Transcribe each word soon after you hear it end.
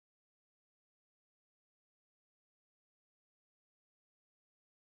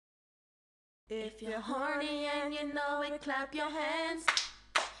If you're horny and you know it, clap your hands.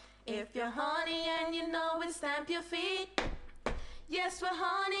 If you're horny and you know it, stamp your feet. Yes, we're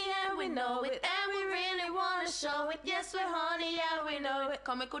horny and we know it, and we really wanna show it. Yes, we're horny and we know it.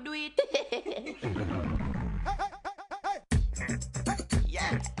 Come, we could do it.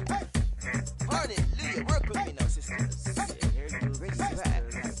 Yeah. Hallelujah. Work with me now, sisters. Here you go.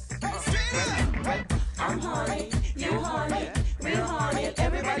 I'm horny, you horny, we're horny,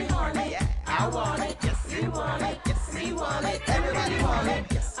 everybody horny. I want it, yes, you want it, yes, we want it, everybody want it.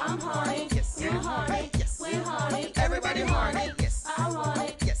 Yes, I'm horny, yes, you horny, yes, we're horny, everybody horny. Yes, I want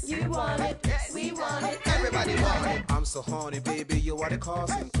it, yes, you want it, yes, we want it, everybody want it. I'm so horny, baby, you are the cause.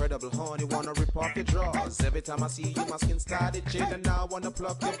 Incredible horny, wanna rip off your drawers. Every time I see you, my skin started chilling. And now I wanna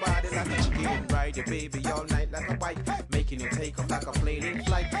pluck your body like a chicken. Ride your baby all night like a bike, making you take off like a plane in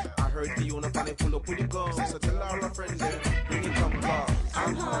flight. I heard Fiona finally pull up with the guns, so tell all our friends there, bring it come call.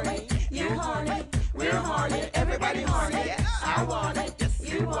 I'm horny, you horny, we're horny, everybody horny. I want it, yes,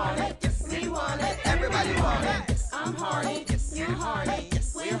 you want it, yes, we want it, everybody want it. Yes, I'm horny, yes, you horny,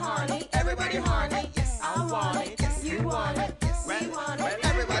 yes, we're horny, everybody horny. Yes, I want it, yes, you want it, yes, we want it,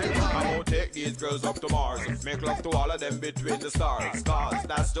 everybody want it. I'm gonna take these girls up to Mars, make love to all of them between the stars. Cause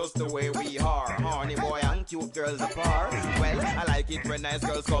that's just the way we are. Horny boy and cute girls apart. Well, I like it when nice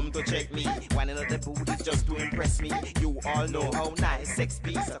girls come to check me. One of the booties just to impress me. You all know how nice sex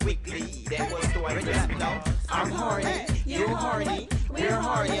piece quickly. There was to impress me now. I'm horny, you horny, we're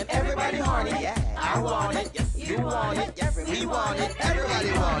horny, and everybody horny. Yeah. I want it, yes, you want it, yes, we want it,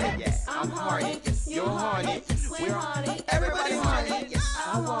 everybody want it. Yes, I'm horny, yes, you're horny, we're horny, everybody horny. Yes,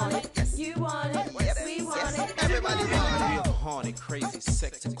 I want it, yes, you want it, yes, we want it, everybody want it. We're horny, crazy,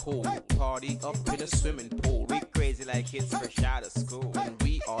 sexy, cool. Party up in a swimming pool. We crazy like kids fresh out of school. When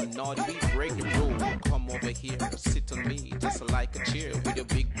we are naughty, we break the rule. Come over here, sit on me, just like a chair. With your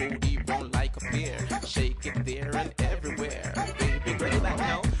big booty, run like a pear. Shake it there and everywhere. Baby, Ready back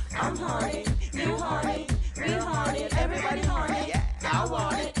now? I'm horny,